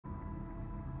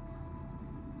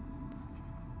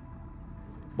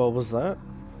What was that?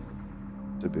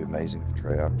 It'd be amazing if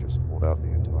Treyarch just bought out the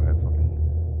entire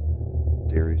fucking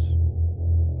series.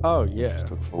 Oh yeah, Just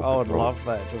took full I would control. love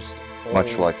that. Just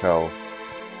Much like how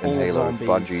in all Halo,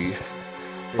 zombies.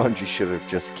 Bungie should have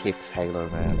just kept Halo,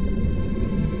 man.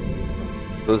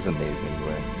 It was in theirs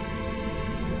anyway.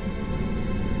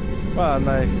 Well, and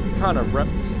they kind of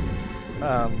ripped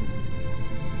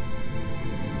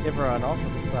everyone off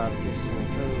at the start of Destiny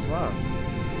 2 as well.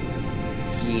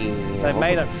 Yeah. They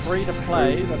made it free to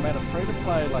play. They made it free to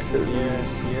play like a year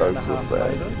and a half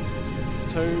later.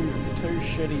 Two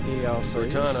shitty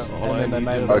DLCs. Cortana, all and I then they need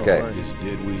made to it know Okay. is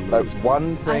did we lose them?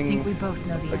 One I thing. think we both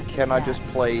know the answer Can to I that. just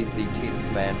play the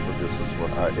 10th man for just this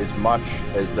one? As much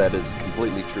as that is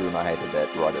completely true, and I hated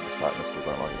that right at the start, and I still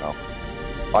don't like it now.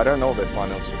 I don't know what their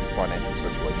financial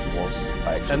situation was.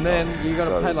 I actually And then don't. you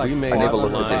gotta So pay like we made I never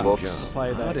looked at $500 their books. to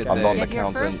play How that did game. I'm not an Get here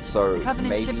accountant, first? so The Covenant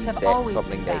maybe ships have that's always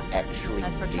something been they faster. actually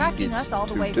As for tracking needed us all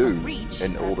the to way do from Reach,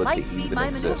 in at order light to speed even my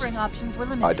exist. maneuvering options were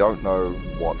limited. I don't know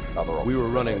what other options We were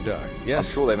they running had. dark. I'm Yes.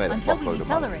 sure they made a Until we fuckload of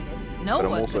money. decelerated, no But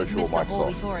I'm one also could have sure missed the hole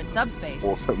we Microsoft tore in subspace.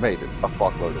 Also made it a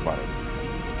fuckload of money.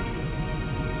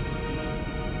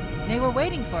 They were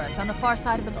waiting for us on the far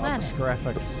side of the God, planet. this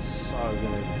graphics is so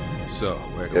good. So,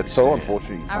 where do It's we so stand?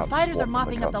 unfortunate you Our can't fighters swap are them,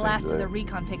 mopping I up the can't last say of the that.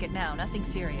 recon picket now, nothing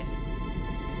serious.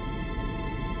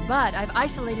 But I've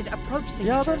isolated approach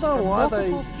Yeah, I don't signatures know for why they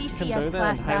multiple can do CCS that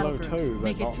class in Halo battle groups, 2, but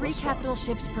making not 3 this one. capital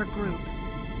ships per group.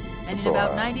 And That's in about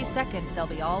alright. 90 seconds, they'll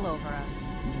be all over us.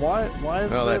 Why is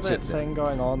Well, there that's that it then. thing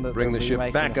going on that Bring they're the ship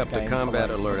remaking back this up to game for, combat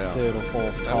like, alert the alpha. third or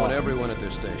fourth I want time? everyone at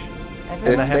their station. And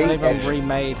they If haven't they even actually-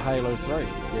 remade Halo 3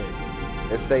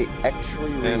 yet. If they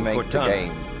actually remake the Cortana.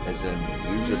 game, as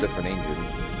in use a different engine,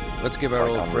 Let's give our Like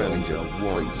old I'm friend really a good,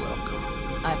 warm please. welcome.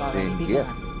 I've already then begun. yeah.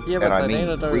 Yeah, but And I they mean need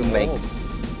to do remake more.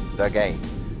 the game.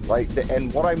 Like,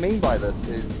 and what I mean by this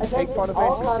is take Final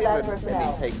Fantasy VII and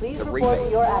then take the remake,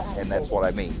 and that's what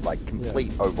I mean, like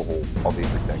complete overhaul of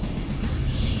everything.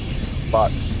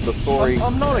 But the story,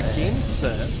 I'm not against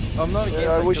it. I'm not against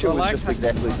I it. wish it 'cause I was like just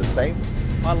exactly the same.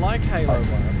 I like Halo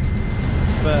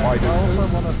 1, but I I do also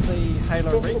too. want to see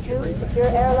Halo Reach remake. Secure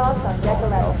airlocks on deck I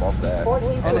 11. love that. 14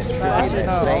 And it's positions actually And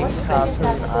no, that same it's cartoon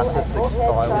artistic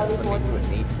style of the menu, it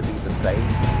needs to be the same.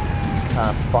 You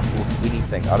can't fuck with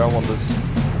anything. I don't want this.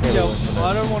 Yo,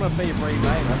 I don't want to be remade.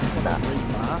 I just want Nah. to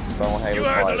remaster. I don't want Halo You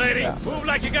heard the 5. lady. Nah. Move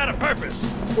like you got a purpose.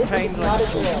 This Change is like not a a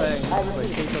few drill. things, I but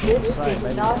repeat, keep it all this the same. is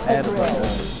Maybe not add a a drill.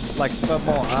 like a bit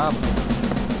more armor.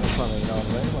 Something, you know what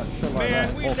I mean? Like shit like Man,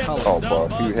 that. we More let colour. Oh,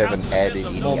 bro, you haven't added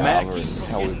any More armor max. in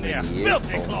however Their many years.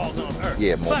 filthy so- claws on her.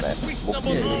 Yeah, more but max. we More- stumbled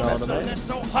yeah, on you know what I something mean? they're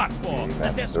so hot for Yeah, that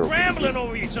they're that's real scrambling good.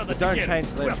 over each other to Don't get change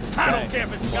it. that Well, from I the don't game. care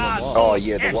if it's What it God, was. Oh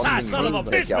yeah, the one anti thing son of you a need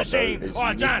to take bitch out though machine is or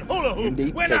a you giant hula you hoop. need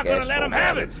to We're take not gonna let them Asphalt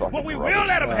have out. it. It's fucking What we will rubbish.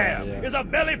 let them Oh, have yeah. is a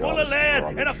belly full of Rubbish, lead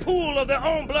and a rubbish. pool of their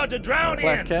own blood to drown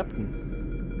Black in. Captain.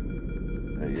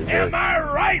 Am I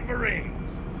right,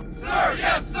 Marines? Sir,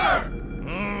 yes, sir!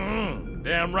 Mm-hmm.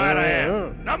 Damn right I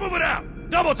am. Now move it out.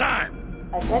 Double time.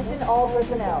 Attention all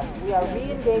personnel. We are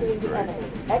re-engaging the enemy.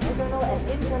 External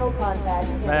and internal contact.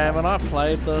 Man, when I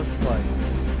played this,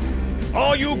 like,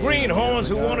 All you greenhorns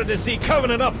who wanted to see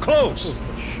Covenant up close, this was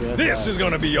the shit. this like, is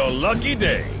gonna be your lucky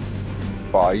day.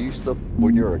 But I used to,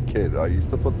 when you were a kid, I used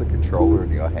to put the controller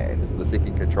in your hand, the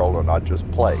second controller, and I'd just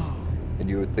play, and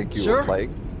you would think you were Sure.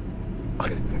 playing.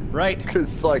 Right.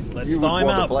 Because like Let's you would thaw him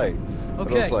want to out. play. But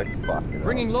I Okay. was like, fuck. You know,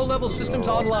 Bringing low-level systems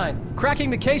online. Cracking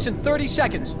the case in 30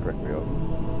 seconds. Crack me up.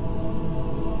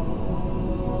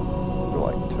 You're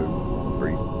like 2,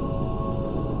 3.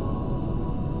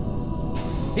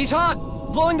 He's hot!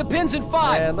 Blowing the pins in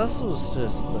 5! Man, this was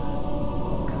just the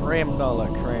creme de la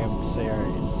creme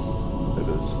series. It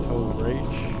is. Total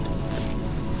Reach.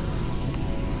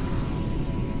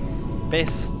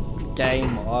 Best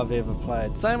game I've ever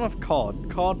played. Same with COD.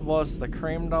 COD was the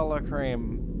creme de la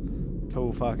creme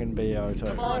to fucking BO2.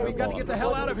 Come on, we've got to get the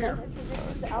hell out of here!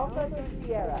 Alpha to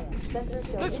Sierra. Sensors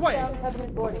show This way. inbound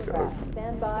Covenant boarding craft.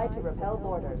 Stand by to repel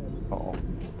boarders. Oh.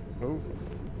 Ooh.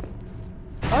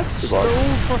 I still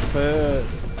prefer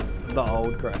the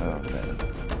old graphics, man.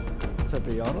 to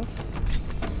be honest.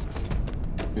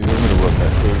 You're gonna work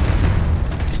that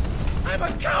too. I'm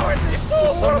a cowardly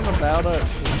fool! Something about it,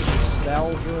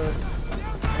 nostalgia.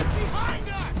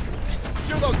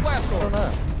 Secure those blast I don't doors!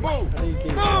 know. Move! How do you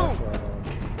keep Move!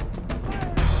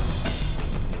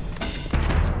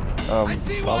 I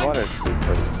might actually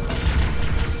pretty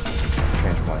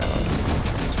change my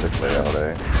stick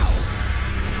layout,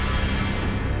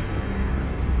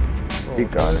 Keep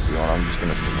going if you want. I'm just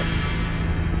gonna stick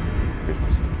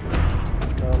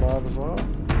it. Go live as well.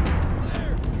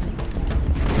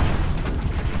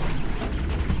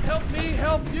 Help me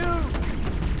help you!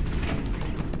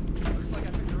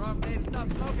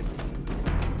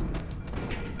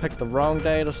 Picked the wrong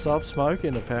day to stop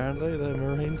smoking, apparently, the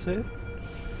Marine said.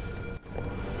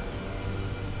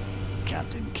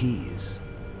 Captain Keyes.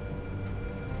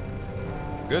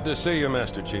 Good to see you,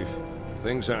 Master Chief.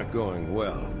 Things aren't going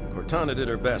well. Cortana did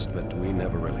her best, but we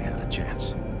never really had a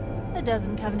chance. A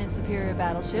dozen Covenant superior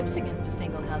battleships against a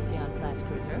single Halcyon-class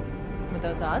cruiser. With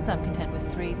those odds, I'm content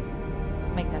with 3,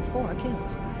 make that 4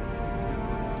 kills.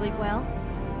 Sleep well?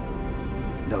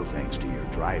 No thanks to your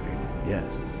driving,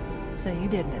 yes. So you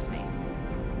did miss me.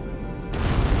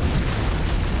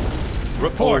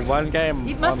 Report! Oh, one game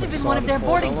It must have been one of their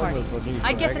boarding parties.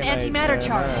 I guess an antimatter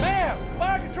charge. Ma'am!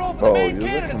 Fire control for the main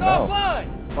cannon is offline!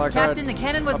 Like Captain, the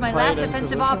cannon was my last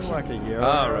offensive option. Like a year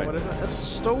All ago, right. whatever. It's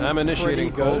still I'm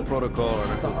initiating pretty cold good. protocol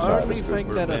on The our only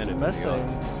thing that it's missing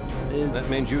is That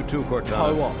means you too, Cortana.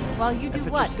 co-op. While you do If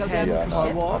it what? just Go had down with the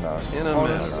ship? co-op, In a manner of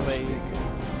honestly, speaking.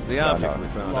 The object we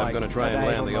found, I'm going to try and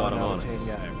land the autumn on it.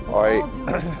 With all due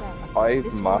respect, I've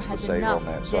this war master has saved enough on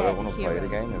that, so I don't dead want to play it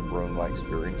heroes. again and ruin my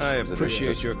experience. I 'cause it is appreciate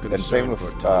just- your And concern, same with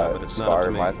Cortana, but it's not up to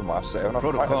Skyrim, me. I have a master save, and I've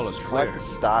Protocol tried is to clear.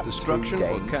 start Destruction two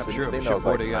or games capture since of then, I was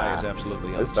shipboard like, AI is nah,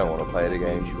 absolutely I just don't want to play it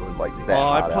again like that. Oh,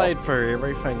 I hard played out. for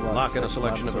everything. Like Lock in a 6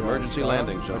 selection months of ago, emergency so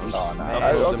landing zones. Oh, no, Upload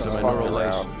I'll them to just my fuck neural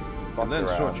lace. around. Fuck And then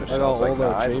around. sort I yourself. got all was the like, nah,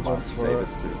 I have a achievements master for save, it.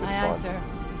 it's too- it's Aye, aye, fine. sir.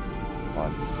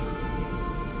 Fine.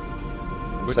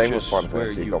 Which Same with is Final where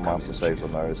Fantasy, you got come master in, saves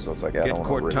Chief. on those, so it's like, I Get don't want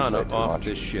to really play Cortana too off much.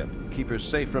 this ship. Keep her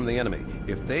safe from the enemy.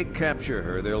 If they capture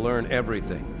her, they'll learn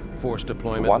everything. Force The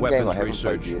deployment, one game I weapons haven't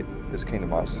played research. yet is Kingdom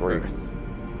Hearts 3. Earth.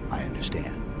 I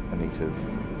understand. I need to...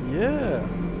 Yeah.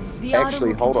 The autumn Actually,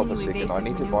 will hold up a continue second, I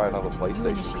need to evasive buy maneuvers another until you PlayStation,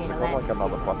 because initiate I've a got like landing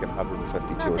another sequence. fucking 150,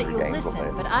 Not that 200 you'll games on listen,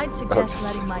 there. but I'd suggest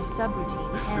letting my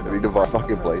subroutines I handle need to buy a the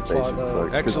fucking final approach. PlayStation, so...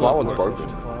 Because my Excellent one's work, broken.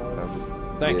 Rorzah. I'm just,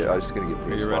 Thank yeah, you. I'm just gonna get Are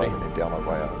you PS5 ready? and then download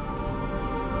my own.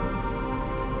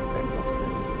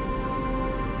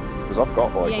 Because I've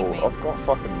got like Yank all, me. I've got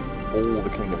fucking all the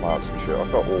Kingdom Hearts and shit.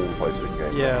 I've got all the PlayStation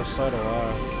games. Yeah, so do I.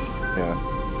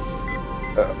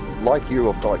 Yeah. Like you,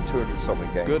 I've got like 200 something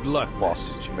games. Good luck, plus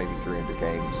Master Chief. maybe 300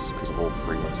 games because of all the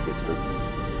free ones you get to do.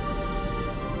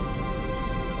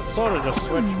 I sort of just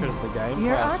switched because the game.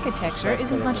 Your Pass architecture was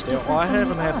isn't much the deal. different I from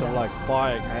haven't the had to like others.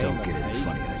 buy a game. Don't in get any ages.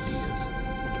 funny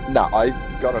ideas. No,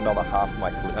 I've got another half my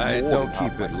collection. Don't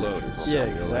keep it loaded, so Yeah,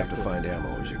 you'll have to exactly. find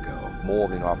ammo as you go. More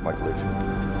than half my collection.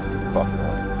 Fuck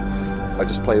no. I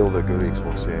just play all the good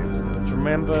Xbox games. Do you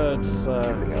remember it's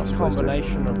Everything else a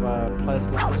combination of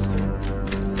plasma pistol?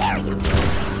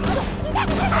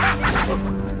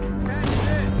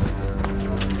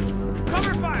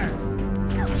 Cover fire!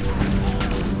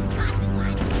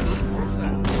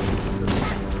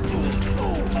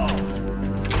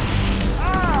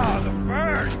 Ah, the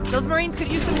bird! Those Marines could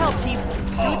use some help, Chief.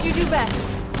 Do what you do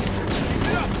best.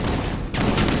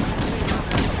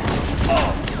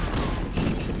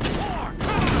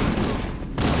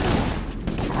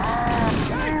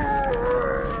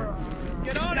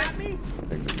 Get on at me! I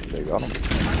think they got them.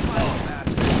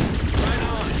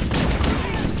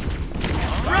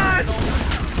 Run!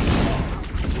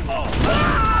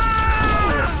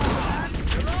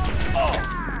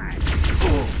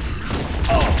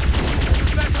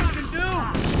 Best you can do!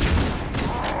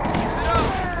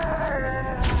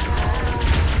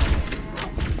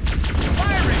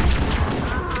 Firing!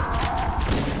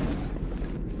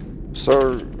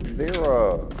 So,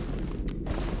 they're,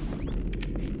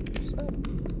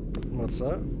 What's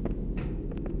that?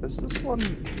 is this one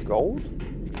gold?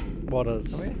 What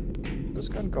is? I mean, this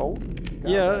gun gold?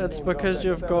 Yeah, it's because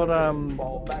you've got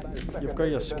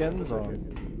your skins on.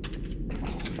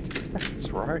 That's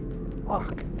right.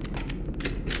 Fuck.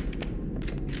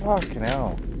 Fucking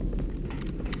hell.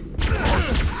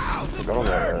 I forgot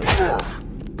about that.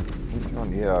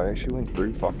 Yeah, I actually went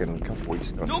through fucking a couple weeks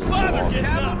ago. Don't bother getting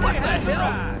up! What the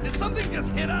hell? Did something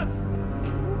just hit us?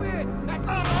 Move in! Back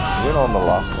on! Went on the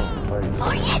last one we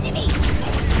played.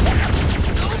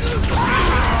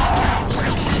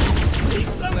 Leave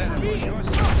some for me!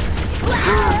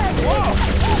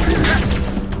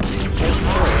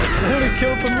 He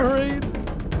killed the Marine!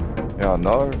 Yeah,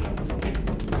 no.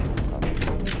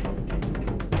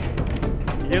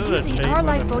 They're using our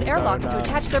lifeboat airlocks to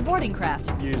attach their boarding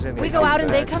craft. We go out and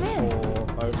they come in.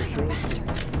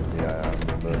 Bastards. Yeah,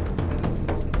 but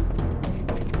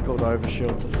It's called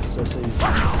overshield to the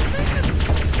sissies.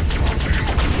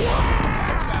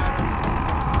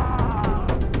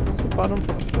 What's the button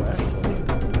for the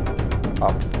flashlight?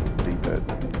 up deep it.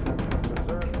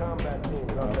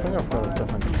 I think I've got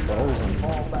different controls in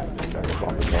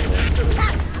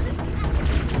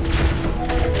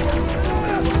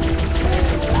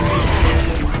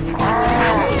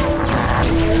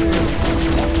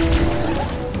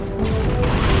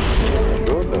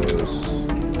Good.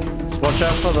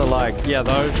 watch out for the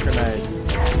those grenades.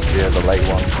 Yeah, the late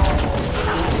ones.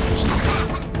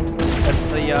 It's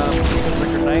the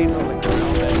grenades on the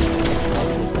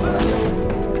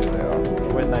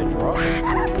ground when they drop.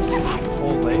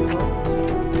 All these ones.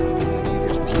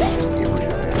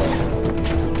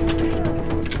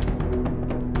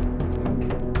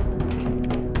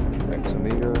 Thanks,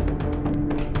 amigo.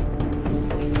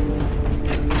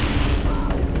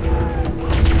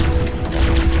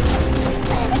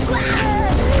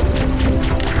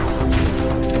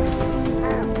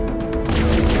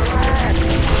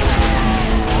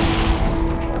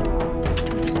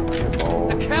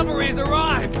 Cavalry's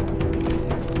arrived!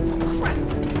 Crap!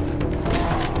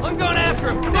 I'm going after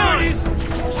him! There it is!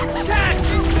 Catch!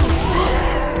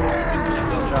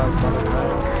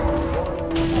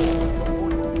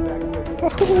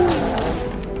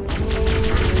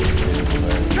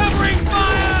 Covering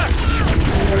fire!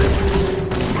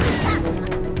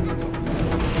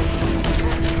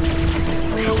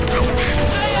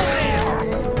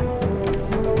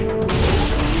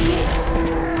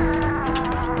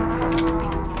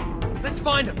 Let's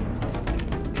find him!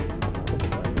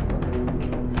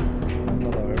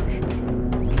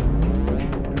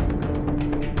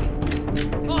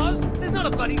 Oz, there's not a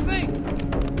bloody thing!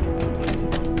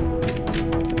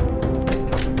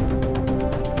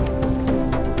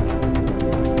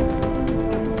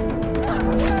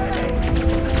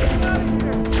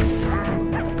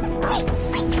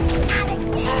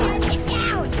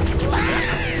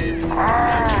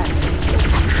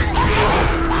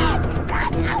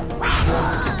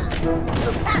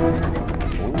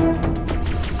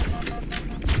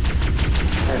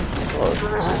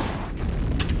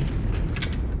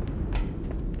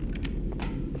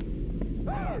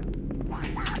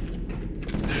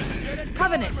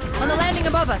 Covenant, on the landing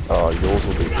above us. Oh, yours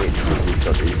will be hit because we've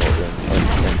got evil then.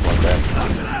 Things like that.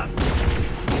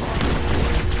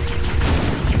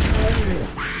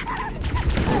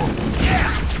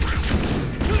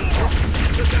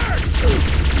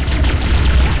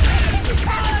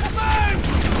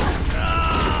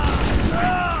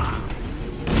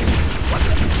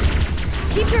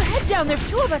 Keep your head down. There's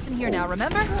two of us in here now,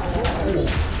 remember?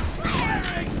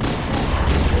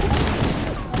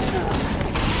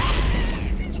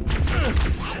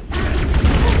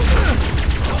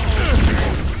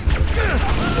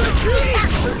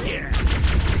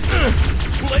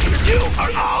 Later, you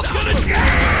are all gonna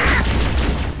die!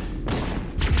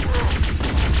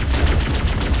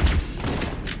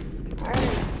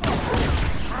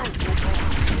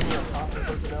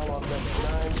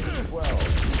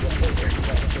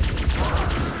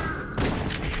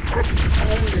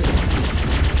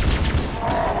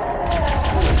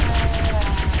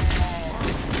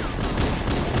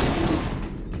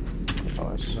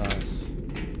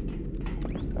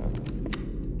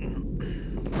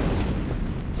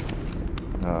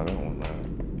 No, I don't want that.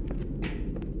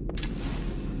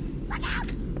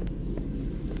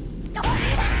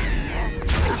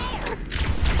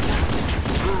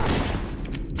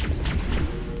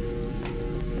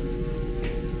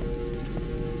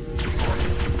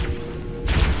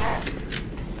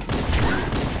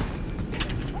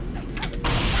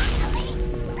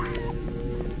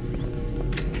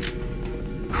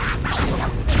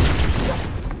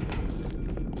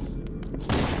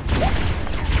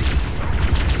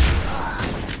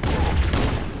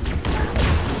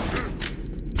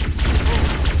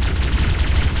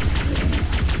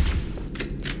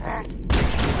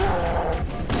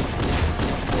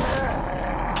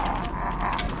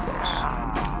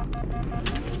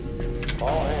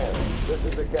 All hands, this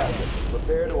is the captain.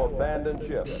 Prepare to abandon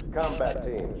ship. Combat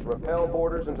teams, repel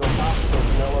boarders until top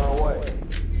personnel are away.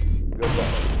 Good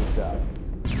luck. Peace out.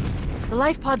 The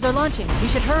life pods are launching. We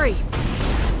should hurry.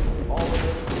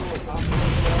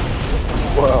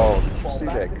 Whoa, did you see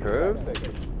that curve?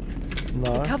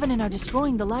 No. The Covenant are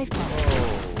destroying the life pods.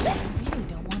 They really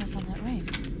don't want us on that ring.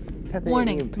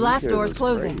 Warning, blast doors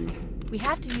closing. We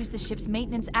have to use the ship's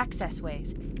maintenance access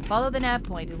ways. Follow the nav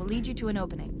point. It will lead you to an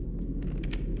opening.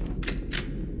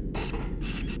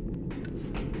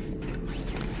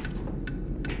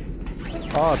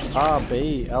 Oh, it's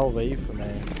RB, LV for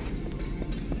me.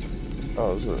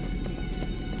 Oh, is it?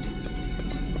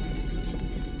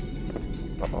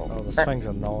 Oh, this thing's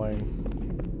annoying.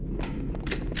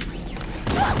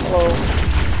 Hello.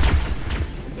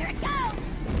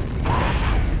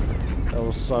 I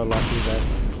was so lucky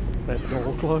that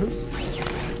door closed.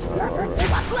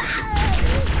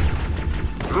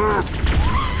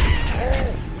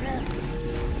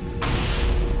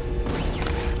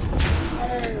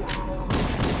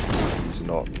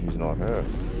 He's not hurt.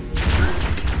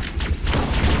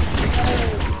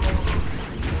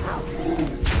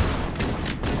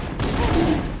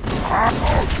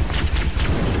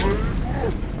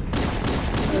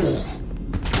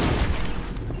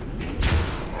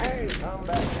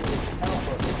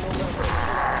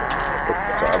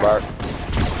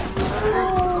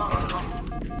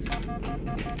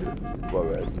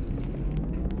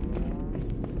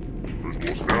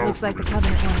 Looks like the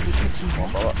Covenant wanted to catch you.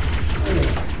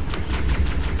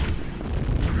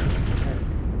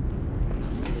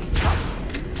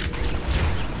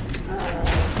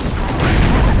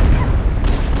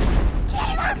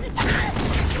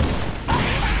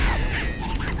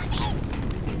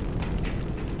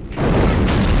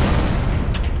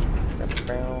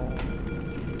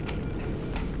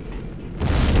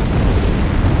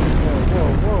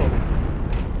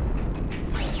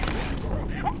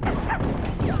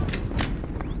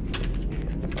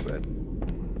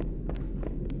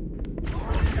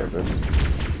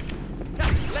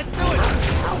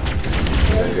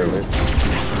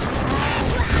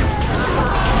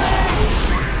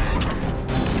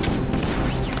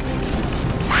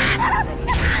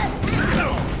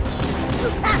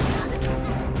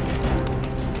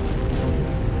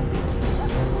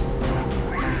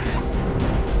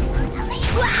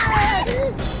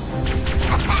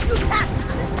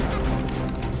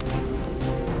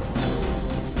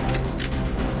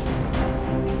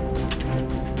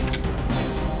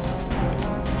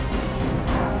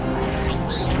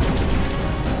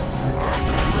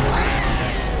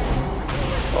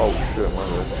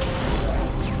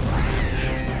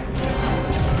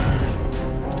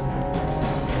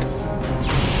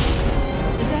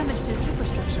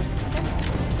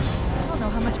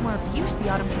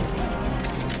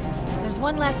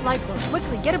 One last lifeboat.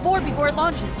 Quickly, get aboard before it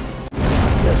launches.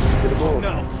 Yes, get aboard.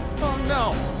 No. Oh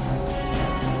no.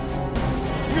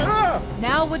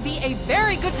 Now would be a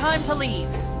very good time to leave.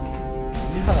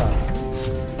 Yeah.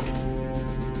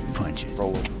 Punch it.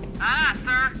 Roll it. Aye,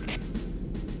 sir.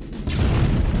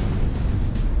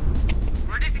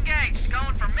 We're disengaged,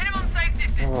 going for minimum safe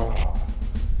distance. Oh,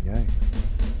 yay.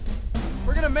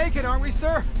 We're gonna make it, aren't we,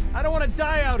 sir? I don't want to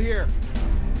die out here.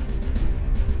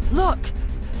 Look!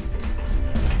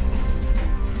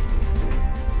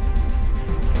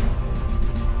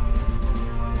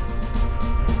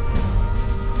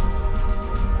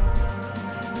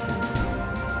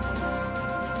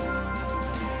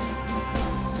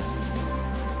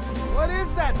 What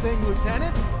is that thing,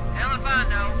 Lieutenant? Hell if I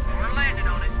know. We're landing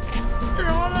on it. Your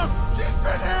Honor, she's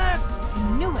been hit!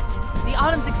 I knew it. The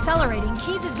Autumn's accelerating.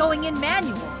 Keys is going in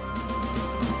manual.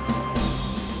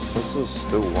 This is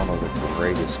still one of the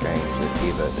greatest games that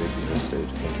ever existed.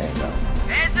 It came out.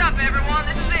 Heads up, everyone.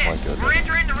 This is My it. goodness. We're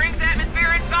entering the ring's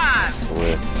atmosphere in 5. I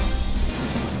swear.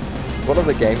 What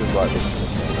other games like this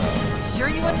came out? Sure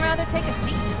you wouldn't rather take a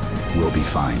seat? We'll be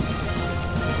fine.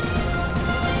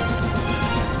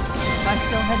 If I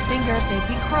still had fingers, they'd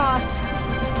be crossed.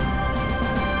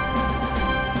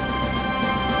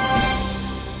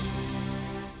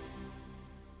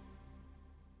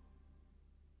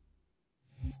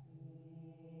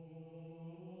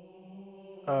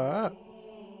 Alright.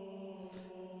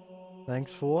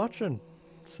 Thanks for watching.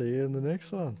 See you in the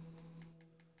next one.